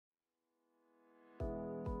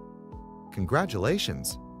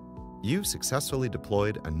Congratulations! You've successfully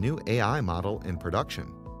deployed a new AI model in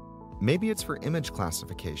production. Maybe it's for image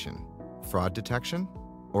classification, fraud detection,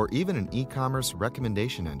 or even an e-commerce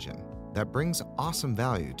recommendation engine that brings awesome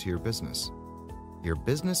value to your business. Your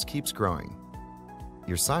business keeps growing.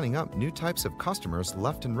 You're signing up new types of customers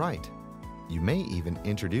left and right. You may even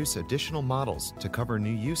introduce additional models to cover new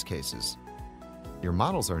use cases. Your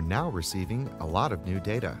models are now receiving a lot of new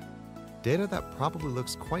data that probably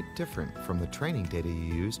looks quite different from the training data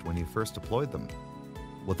you used when you first deployed them.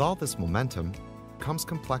 With all this momentum comes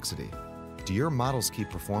complexity. Do your models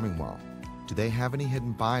keep performing well? Do they have any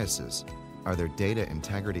hidden biases? Are there data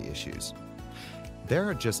integrity issues? There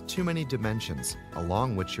are just too many dimensions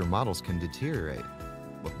along which your models can deteriorate.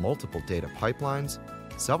 With multiple data pipelines,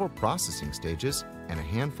 several processing stages, and a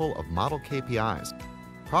handful of model KPIs,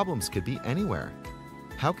 problems could be anywhere.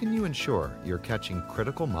 How can you ensure you're catching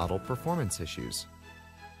critical model performance issues?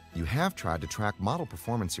 You have tried to track model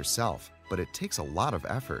performance yourself, but it takes a lot of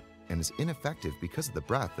effort and is ineffective because of the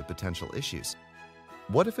breadth of potential issues.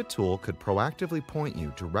 What if a tool could proactively point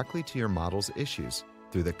you directly to your model's issues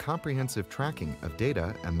through the comprehensive tracking of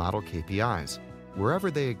data and model KPIs,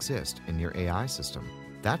 wherever they exist in your AI system?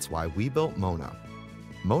 That's why we built Mona.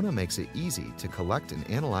 Mona makes it easy to collect and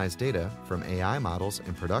analyze data from AI models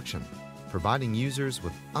in production, providing users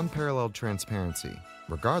with unparalleled transparency,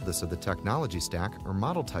 regardless of the technology stack or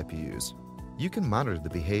model type you use. You can monitor the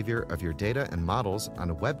behavior of your data and models on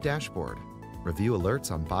a web dashboard, review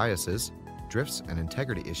alerts on biases, drifts, and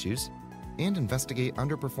integrity issues, and investigate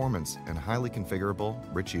underperformance and highly configurable,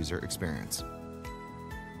 rich user experience.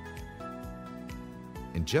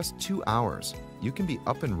 In just 2 hours, you can be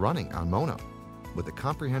up and running on Mona with a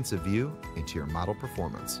comprehensive view into your model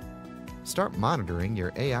performance. Start monitoring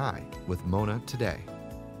your AI with Mona today.